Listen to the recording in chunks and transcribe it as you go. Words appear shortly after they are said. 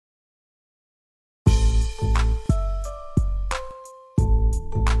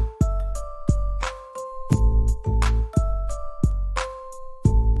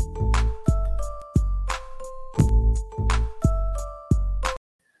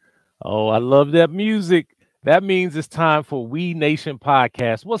Oh, I love that music. That means it's time for We Nation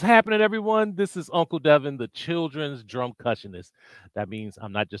podcast. What's happening, everyone? This is Uncle Devin, the children's drum percussionist. That means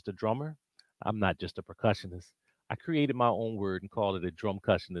I'm not just a drummer, I'm not just a percussionist. I created my own word and called it a drum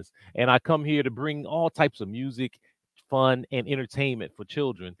percussionist. And I come here to bring all types of music, fun, and entertainment for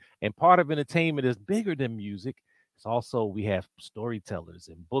children. And part of entertainment is bigger than music. It's also, we have storytellers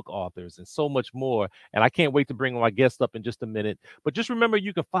and book authors and so much more. And I can't wait to bring my guest up in just a minute. But just remember,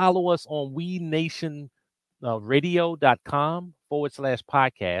 you can follow us on We Nation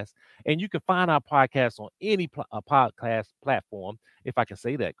radio.com/podcast. And you can find our podcast on any podcast platform, if I can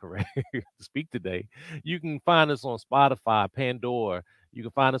say that correct, speak today. You can find us on Spotify, Pandora. You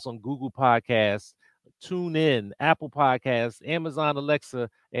can find us on Google Podcasts, TuneIn, Apple Podcasts, Amazon Alexa,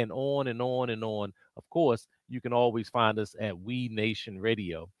 and on and on and on. Of course, you can always find us at We Nation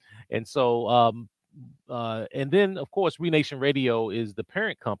Radio. And so, and then of course, We Nation Radio is the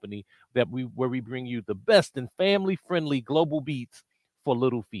parent company that we where we bring you the best and family-friendly global beats for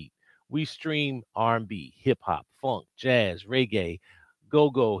little feet. We stream R&B, hip hop, funk, jazz, reggae,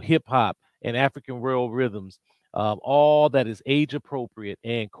 go-go, hip hop, and African world rhythms. All that is age appropriate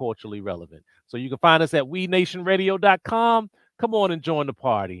and culturally relevant. So you can find us at wenationradio.com. Come on and join the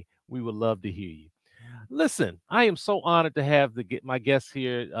party. We would love to hear you. Listen, I am so honored to have get my guests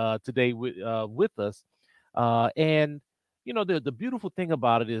here today with us. And the beautiful thing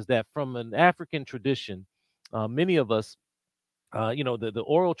about it is that from an African tradition, many of us, the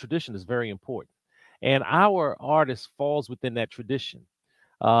oral tradition is very important, and our artist falls within that tradition.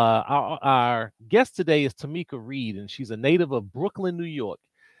 Our guest today is Tamika Reed, and she's a native of Brooklyn, New York.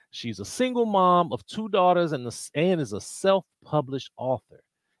 She's a single mom of two daughters and is a self-published author.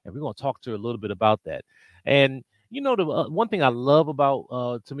 And we're going to talk to her a little bit about that. And the one thing I love about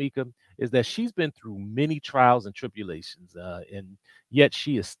Tamika is that she's been through many trials and tribulations, and yet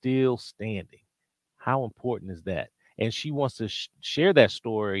she is still standing. How important is that? And she wants to share that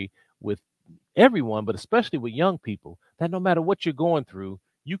story with everyone, but especially with young people, that no matter what you're going through,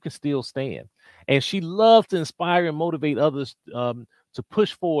 you can still stand. And she loves to inspire and motivate others to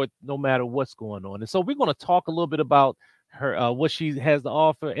push forward no matter what's going on. And so we're going to talk a little bit about her, what she has to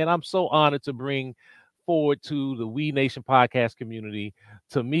offer. And I'm so honored to bring forward to the We Nation podcast community,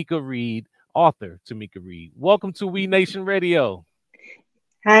 Tamika Reed, author Tamika Reed. Welcome to We Nation Radio.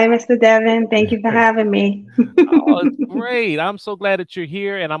 Hi, Mr. Devin. Thank you for having me. Oh, it's great. I'm so glad that you're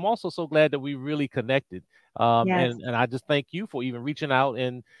here. And I'm also so glad that we really connected. Yes. And I just thank you for even reaching out,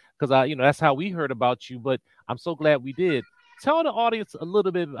 and because that's how we heard about you. But I'm so glad we did. Tell the audience a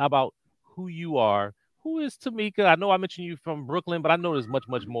little bit about who you are. Who is Tamika? I know I mentioned you from Brooklyn, but I know there's much,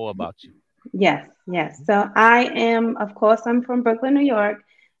 much more about you. Yes, yes. So I am, of course, I'm from Brooklyn, New York.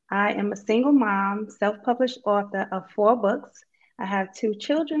 I am a single mom, self-published author of four books. I have two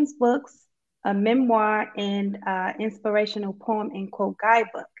children's books, a memoir, and inspirational poem and quote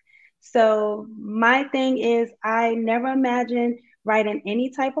guidebook. So my thing is, I never imagined writing any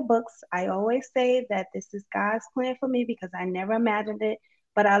type of books. I always say that this is God's plan for me because I never imagined it,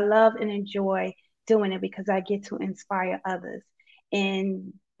 but I love and enjoy doing it because I get to inspire others.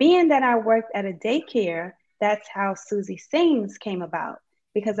 And being that I worked at a daycare, that's how Susie Sings came about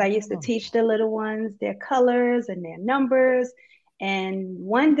because I used to Oh, teach the little ones their colors and their numbers. And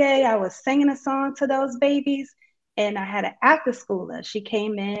one day I was singing a song to those babies, and I had an after schooler. She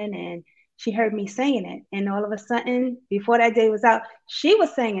came in and she heard me singing it. And all of a sudden, before that day was out, she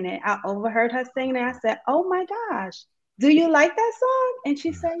was singing it. I overheard her singing it. I said, "Oh my gosh, do you like that song?" And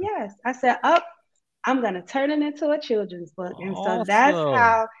she said, "Yes." I said, "Up, I'm going to turn it into a children's book." And so that's awesome.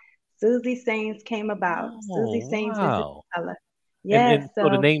 how Susie Saints came about. Susie Oh, Saints is the wow. color. And Yes. so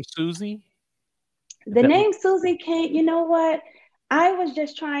the So name Susie, is the that what? name Susie came, you know what? I was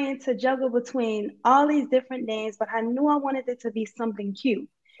just trying to juggle between all these different names, but I knew I wanted it to be something cute.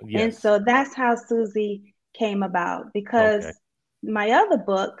 And Yes. so that's how Susie came about Okay. because my other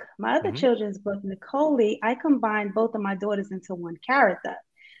book, my other Hmm. children's book, Nicole, I combined both of my daughters into one character.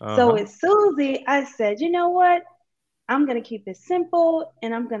 So Uh-huh. with Susie, I said, you know what? I'm going to keep it simple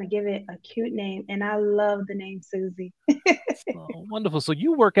and I'm going to give it a cute name. And I love the name Susie. So wonderful. So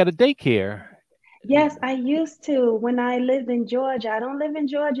you work at a daycare. Yes, I used to when I lived in Georgia. I don't live in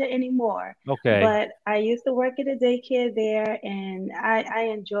Georgia anymore, Okay. but I used to work at a daycare there and I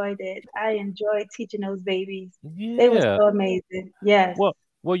enjoyed it. I enjoyed teaching those babies. They were Yeah. so amazing. Yes.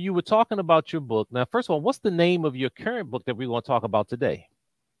 Well, you were talking about your book. Now, first of all, what's the name of your current book that we're going to talk about today?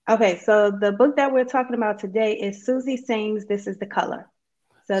 Okay, so the book that we're talking about today is Susie Sings This Is the Color.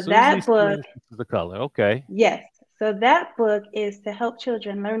 So Susie that book, Sings This Is the Color. Okay. yes. So that book is to help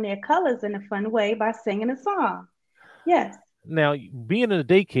children learn their colors in a fun way by singing a song. Yes. Now, being in a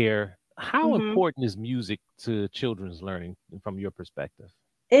daycare, how Hmm. important is music to children's learning from your perspective?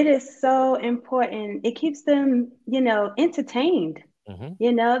 It is so important. It keeps them, entertained. Hmm.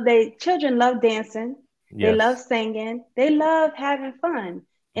 They children love dancing, they love Yes. singing, they love having fun.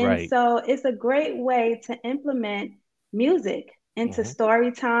 And Right. so it's a great way to implement music into Hmm.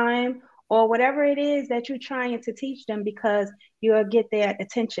 story time or whatever it is that you're trying to teach them because you'll get their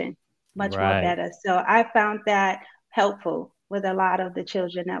attention much more Right. better. So I found that helpful with a lot of the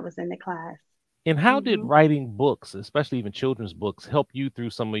children that was in the class. And how did Hmm. writing books, especially even children's books, help you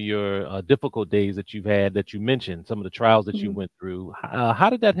through some of your difficult days that you've had that you mentioned, some of the trials that you Hmm. went through? How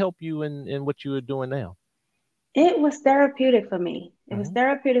did that help you in what you are doing now? It was therapeutic for me. It was Hmm.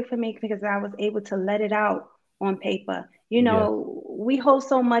 therapeutic for me because I was able to let it out on paper. Yes. We hold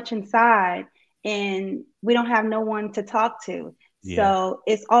so much inside and we don't have no one to talk to. Yeah. So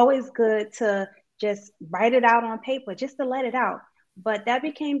it's always good to just write it out on paper, just to let it out. But that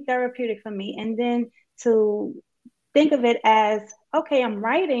became therapeutic for me. And then to think of it as, okay, I'm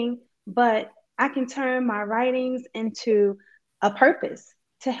writing, but I can turn my writings into a purpose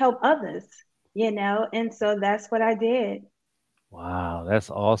to help others, and so that's what I did. Wow, that's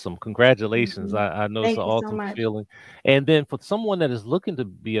awesome. Congratulations. Hmm. I know it's an Thank you so awesome much. feeling. And then for someone that is looking to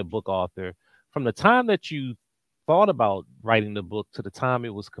be a book author, from the time that you thought about writing the book to the time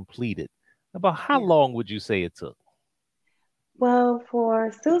it was completed, about how Yeah. long would you say it took? Well,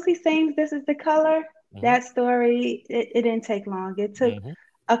 for Susie Sings This Is the Color, Hmm. that story, it didn't take long. It took Hmm.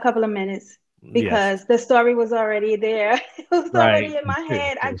 a couple of minutes Yes. because the story was already there. It was Right. already in my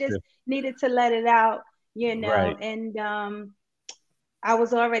head. I just needed to let it out, Right. and I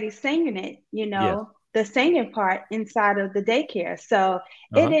was already singing it, Yes. the singing part inside of the daycare. So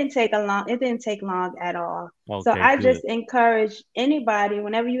Uh-huh. it didn't take long at all. So Okay, I good. just encourage anybody,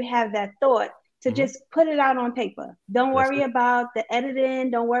 whenever you have that thought, to Hmm. just put it out on paper. Don't That's worry it. about the editing.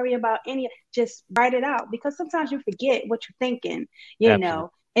 Don't worry about just write it out because sometimes you forget what you're thinking, Absolutely.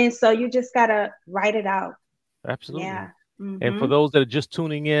 and so you just gotta write it out. Absolutely. Yeah. And for Mm-hmm. those that are just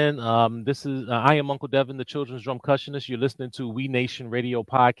tuning in, this is I am Uncle Devin, the children's drum cushionist. You're listening to We Nation Radio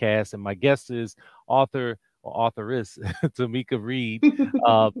podcast, and my guest is author or authoress Tamika Reed,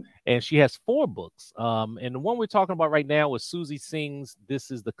 uh, and she has four books. And the one we're talking about right now is Susie Sings "This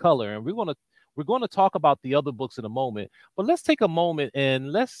Is the Color," and we're going to talk about the other books in a moment. But let's take a moment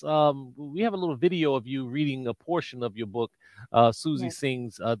and let's we have a little video of you reading a portion of your book, Susie Yes.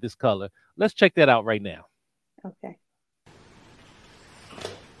 Sings "This Color." Let's check that out right now. Okay.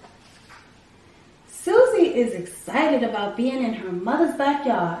 Susie is excited about being in her mother's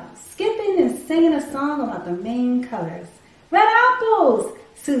backyard, skipping and singing a song about the main colors. Red apples,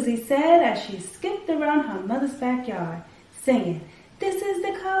 Susie said as she skipped around her mother's backyard, singing, "This is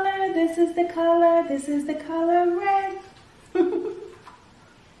the color, this is the color, this is the color red."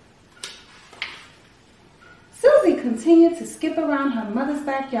 Susie continued to skip around her mother's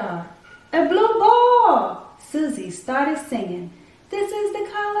backyard. "A blue ball!" Susie started singing. "This is the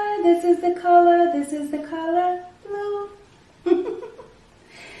color, this is the color, this is the color blue."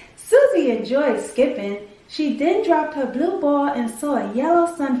 Susie enjoyed skipping. She then dropped her blue ball and saw a yellow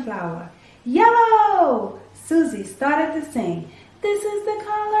sunflower. "Yellow!" Susie started to sing. "This is the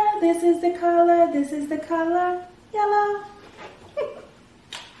color, this is the color, this is the color yellow."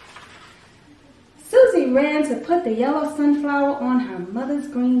 Susie ran to put the yellow sunflower on her mother's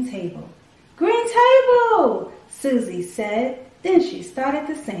green table. "Green table!" Susie said. Then she started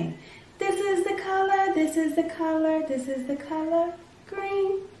to sing. "This is the color, this is the color, this is the color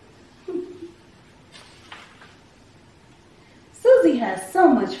green." Susie had so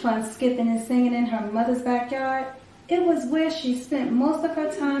much fun skipping and singing in her mother's backyard. It was where she spent most of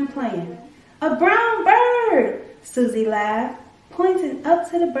her time playing. "A brown bird!" Susie laughed, pointing up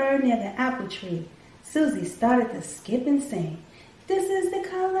to the bird near the apple tree. Susie started to skip and sing. "This is the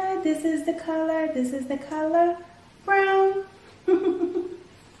color, this is the color, this is the color brown."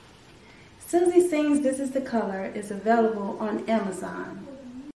 Susie Sings This Is the Color is available on Amazon.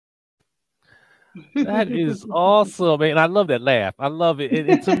 That is awesome, and I love that laugh. I love it.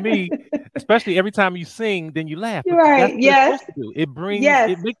 And to me, especially every time you sing, then you laugh You're because that's right. what it's Yes. supposed to do. It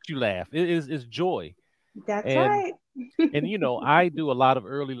Yes. makes you laugh. It is it's joy. That's And right. I do a lot of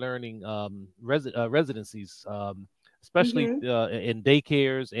early learning residencies, especially Hmm. in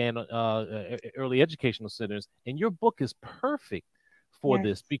daycares and early educational centers. And your book is perfect for Yes.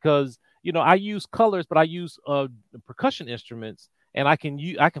 this because I use colors, but I use percussion instruments, and I can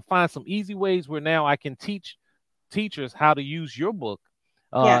find some easy ways where now I can teach teachers how to use your book,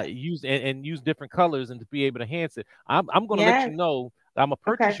 Yes. use and use different colors and to be able to enhance it. I'm going to let you Yes. know. I'm gonna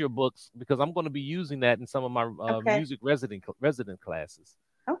Okay. purchase your books because I'm going to be using that in some of my Okay. music resident classes.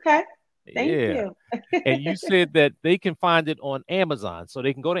 Okay. Thank Yeah. you. And you said that they can find it on Amazon, so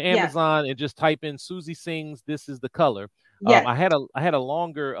they can go to Yes. Amazon and just type in Susie Sings "This Is the Color." Yes. I had a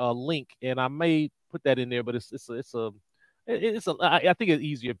longer link, and I may put that in there, but I think it's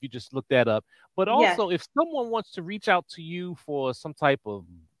easier if you just look that up. But Yes. also, if someone wants to reach out to you for some type of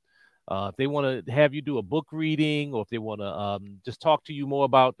if they want to have you do a book reading, or if they want to just talk to you more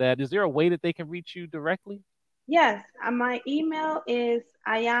about that, is there a way that they can reach you directly? Yes. My email is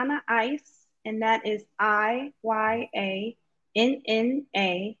Ayana Ice, and that is IYANNAICE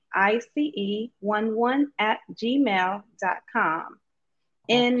 11 at gmail.com.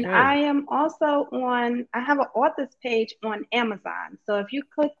 And I Okay. am also I have an author's page on Amazon. So if you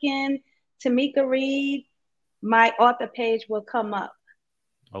click in Tamika Reed, my author page will come up.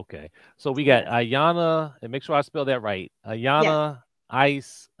 Okay. So we got Yes. Ayana, and make sure I spell that right. Yes. Ayana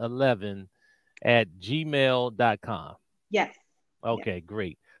Ice 11 at gmail.com. Yes. Yes. Okay,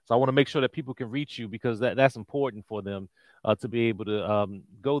 great. So I want to make sure that people can reach you because that's important for them to be able to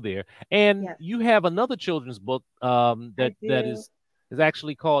go there. And Yes. you have another children's book I that do. is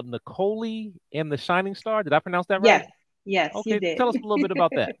actually called Nicole and the Shining Star. Did I pronounce that right? Yes. Yes, you Okay, did. tell us a little bit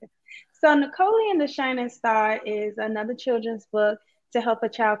about that. So, Napoleon the Shining Star is another children's book to help a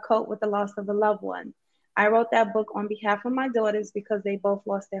child cope with the loss of a loved one. I wrote that book on behalf of my daughters because they both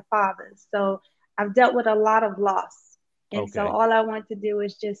lost their fathers. So, I've dealt with a lot of loss. And so, Okay. all I want to do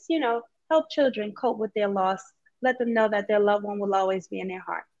is just, help children cope with their loss, let them know that their loved one will always be in their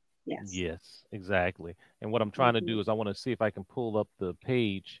heart. Yes. Yes, exactly. And what I'm trying to Hmm. do is I want to see if I can pull up the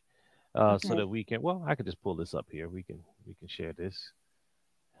page so Okay. that we can. Well, I can just pull this up here. We can share this.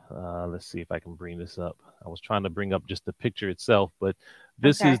 Let's see if I can bring this up. I was trying to bring up just the picture itself, but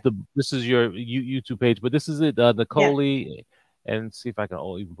Okay. this is your YouTube page, but this is it, Yes. Nicole, and see if I can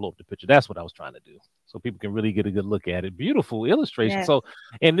even blow up the picture. That's what I was trying to do, so people can really get a good look at it. Beautiful illustration. Yes. So,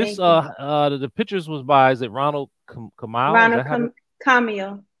 and this Thank you. the pictures was by, is it Ronald Kamau? Is Ronald that how to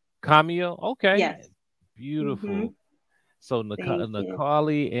Cameo. Cameo? Okay, Yes. Hmm. beautiful. So Thank you.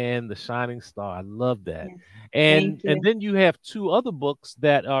 Macaulay and the Shining Star. I love that. Yes. And Thank and you. then you have two other books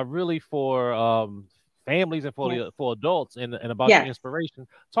that are really for families and Yes. for adults and about your Yes. inspiration.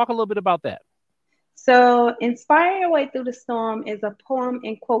 Talk a little bit about that. So, Inspire Your Way Through the Storm is a poem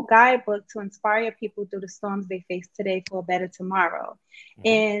and quote guidebook to inspire people through the storms they face today for a better tomorrow. Hmm.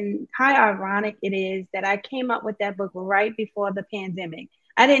 And how ironic it is that I came up with that book right before the pandemic.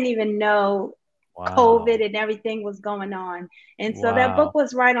 I didn't even know Wow. COVID and everything was going on. And so that book Wow.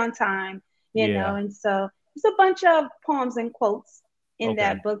 was right on time. Yeah. And so it's a bunch of poems and quotes in Okay.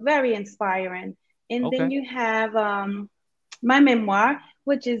 that book, very inspiring. And then Okay. you have my memoir,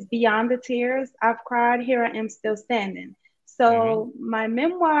 which is Beyond the Tears. I've cried, here I am still standing. Hmm. So my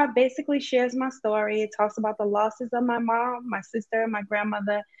memoir basically shares my story. It talks about the losses of my mom, my sister, my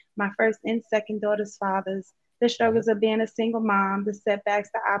grandmother, my first and second daughter's fathers, the Hmm. struggles of being a single mom, the setbacks,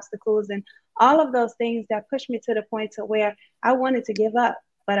 the obstacles, and all of those things that pushed me to the point to where I wanted to give up.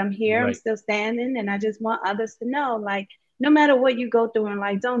 But I'm here, I'm Right. still standing, and I just want others to know, like, no matter what you go through in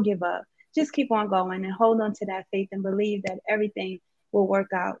life, don't give up. Just keep on going and hold on to that faith and believe that everything will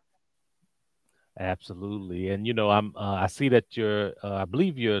work out. Absolutely. And I see that your I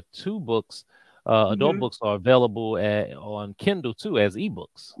believe your two books, adult Hmm. books, are available on Kindle too as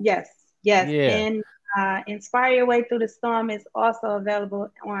ebooks. Yes, yes. Yeah. And Inspire Your Way Through the Storm is also available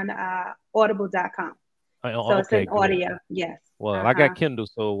on audible.com. So it's Okay, an great. audio. Yes. Well, I got Uh-huh. Kindle,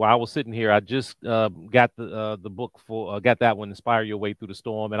 so while I was sitting here, I just got the book got that one, Inspire Your Way Through the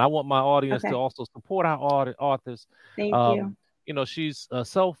Storm, and I want my audience to Okay. also support our authors. Thank you. Um, she's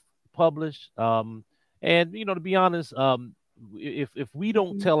self-published, and to be honest, if we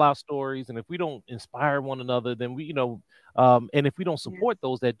don't Hmm. tell our stories and if we don't inspire one another, then and if we don't Yes. support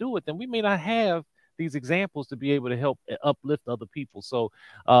those that do it, then we may not have these examples to be able to help uplift other people. So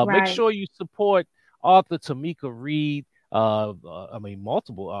make Right. sure you support author Tamika Reed. I mean,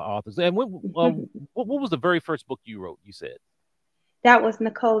 multiple authors. And what was the very first book you wrote? You said. That was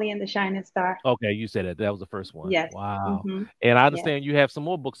Napoleon the Shining Star. Okay, you said that was the first one. Yes. Wow. Hmm. And I Yes. understand you have some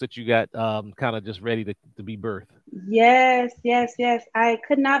more books that you got kind of just ready to be birthed. Yes, yes, yes. I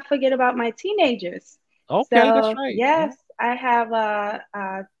could not forget about my teenagers. Okay, that's So, right. yes, Mhm. I have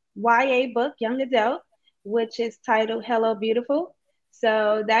a YA book, young adult, which is titled Hello Beautiful.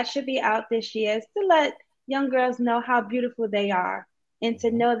 So, that should be out this year. It's to let young girls know how beautiful they are and to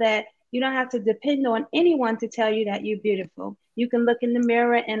Mhm. know that you don't have to depend on anyone to tell you that you're beautiful. You can look in the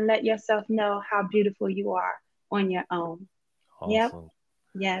mirror and let yourself know how beautiful you are on your own. Yep. Awesome.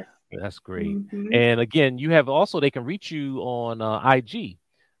 Yes. That's great. Hmm. And again, you have also they can reach you on IG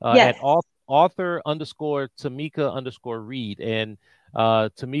at Yes, author underscore Tamika underscore Reed, and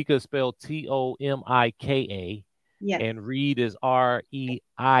Tamika is spelled Tomika, yes, and Reed is Reid.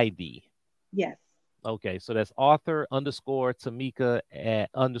 yes. Okay, so that's author underscore Tamika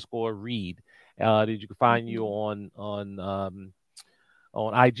at underscore Reed. That you can find you Hmm.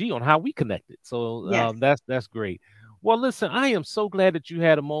 on IG on how we connected. So Yes. that's great. Well, listen, I am so glad that you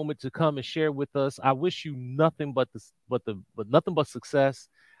had a moment to come and share with us. I wish you nothing but nothing but success.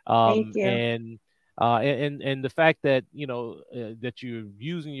 Thank you. And the fact that that you're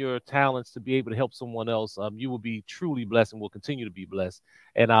using your talents to be able to help someone else, you will be truly blessed and will continue to be blessed.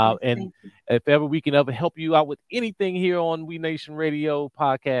 Yes, And thank you. if ever we can ever help you out with anything here on We Nation Radio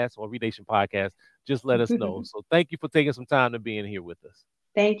podcast or We Nation podcast, just let us know. So thank you for taking some time to being here with us.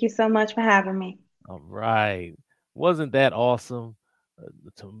 Thank you so much for having me. All right. Wasn't that awesome?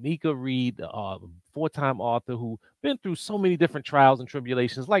 Tamika Reed, four-time author who been through so many different trials and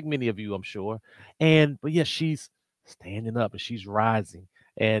tribulations, like many of you, I'm sure. But yes, she's standing up and she's rising.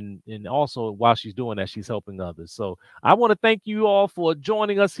 And also while she's doing that, she's helping others. So I want to thank you all for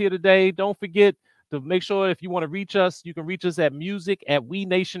joining us here today. Don't forget to make sure if you want to reach us, you can reach us at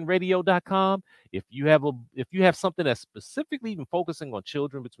music@wenationradio.com. If you have something that's specifically even focusing on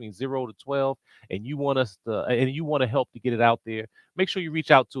children between 0 to 12, and you want to help to get it out there, make sure you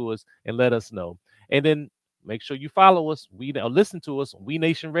reach out to us and let us know. And then make sure you follow us, listen to us on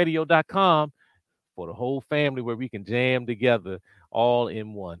wenationradio.com for the whole family where we can jam together all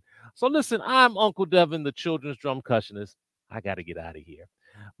in one. So listen, I'm Uncle Devin, the children's drum cushionist. I got to get out of here.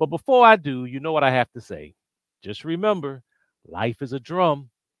 But before I do, you know what I have to say. Just remember, life is a drum,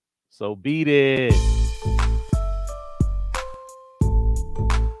 so beat it.